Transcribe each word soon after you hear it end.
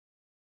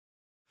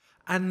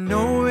I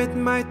know it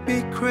might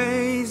be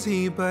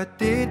crazy, but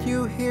did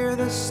you hear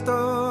the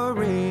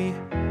story?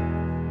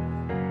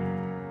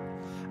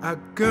 A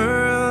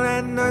girl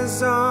and a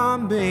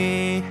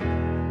zombie.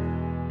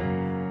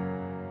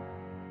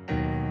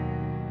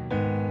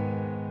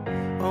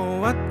 Oh,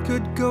 what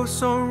could go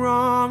so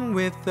wrong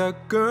with a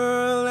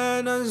girl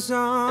and a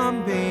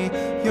zombie?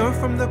 You're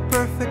from the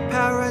perfect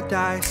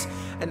paradise,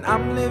 and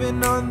I'm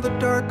living on the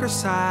darker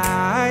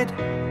side.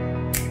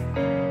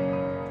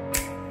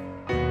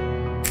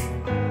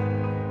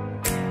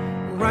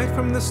 Right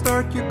from the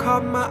start you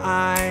caught my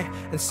eye,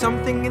 and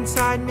something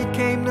inside me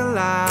came to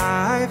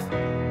life.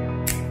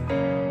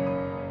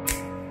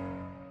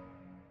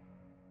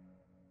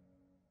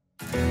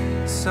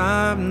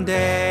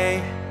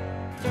 Someday,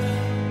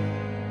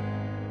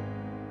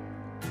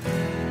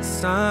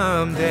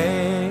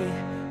 someday,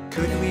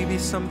 could we be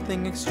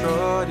something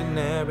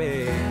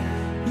extraordinary?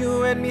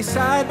 You and me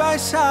side by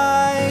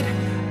side,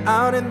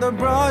 out in the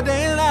broad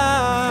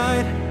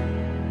daylight.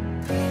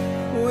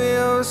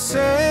 We'll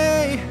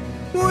say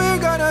we're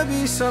gonna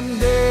be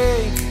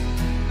someday.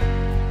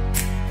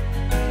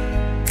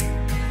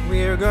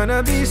 We're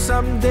gonna be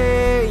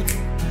someday.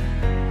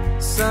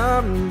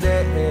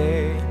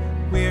 Someday,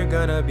 we're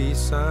gonna be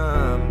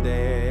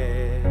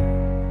someday.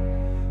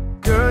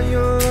 Girl, you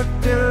look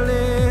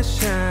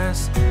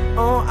delicious.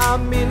 Oh, I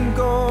mean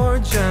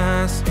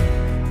gorgeous.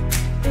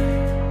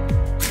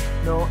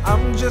 No,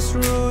 I'm just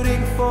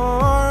rooting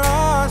for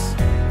us.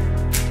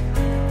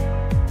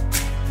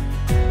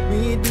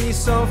 We'd be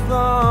so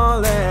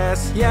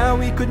flawless. Yeah,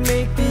 we could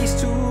make these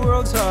two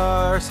worlds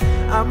ours.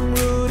 I'm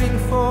rooting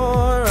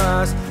for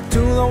us.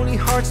 Two lonely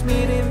hearts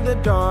meet in the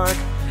dark.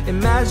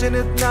 Imagine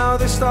it now,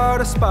 they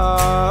start a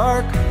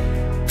spark.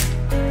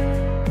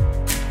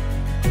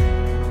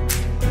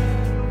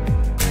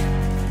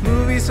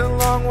 Movies and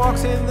long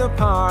walks in the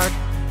park,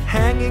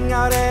 hanging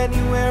out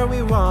anywhere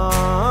we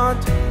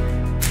want.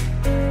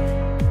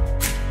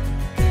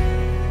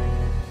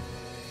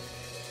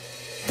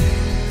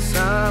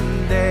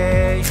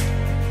 Someday,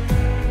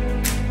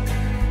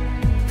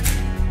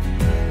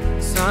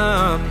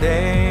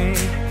 someday,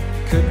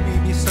 could we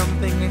be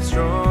something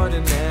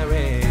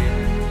extraordinary?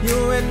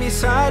 You and me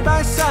side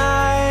by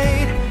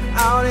side,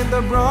 out in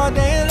the broad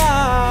daylight.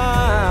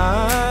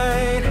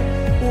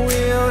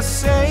 We'll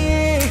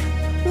say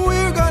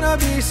we're gonna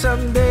be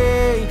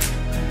someday.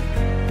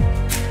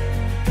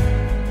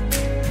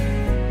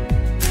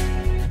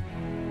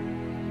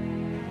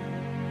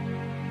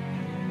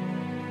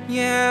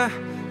 Yeah,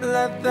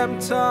 let them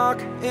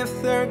talk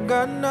if they're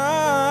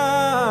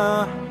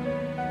gonna.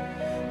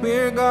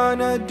 We're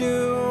gonna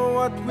do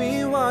what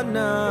we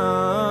wanna.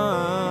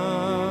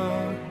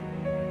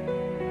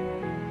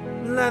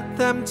 Let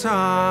them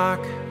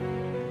talk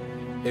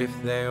if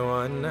they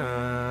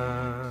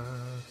wanna.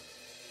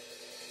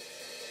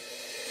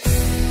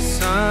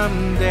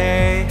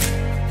 Someday,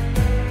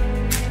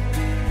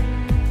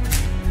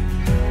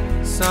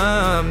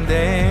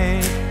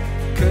 someday,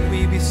 could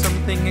we be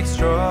something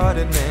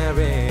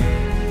extraordinary?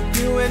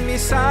 You and me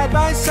side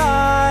by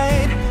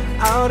side,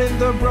 out in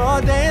the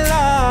broad daylight.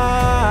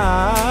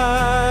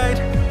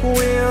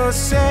 We'll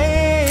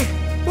say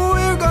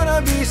we're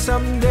gonna be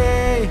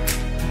someday.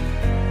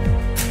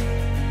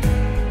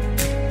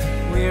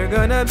 We're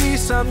gonna be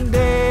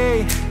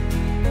someday.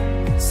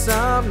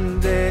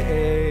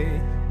 Someday,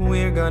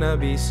 we're gonna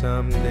be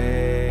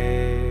someday.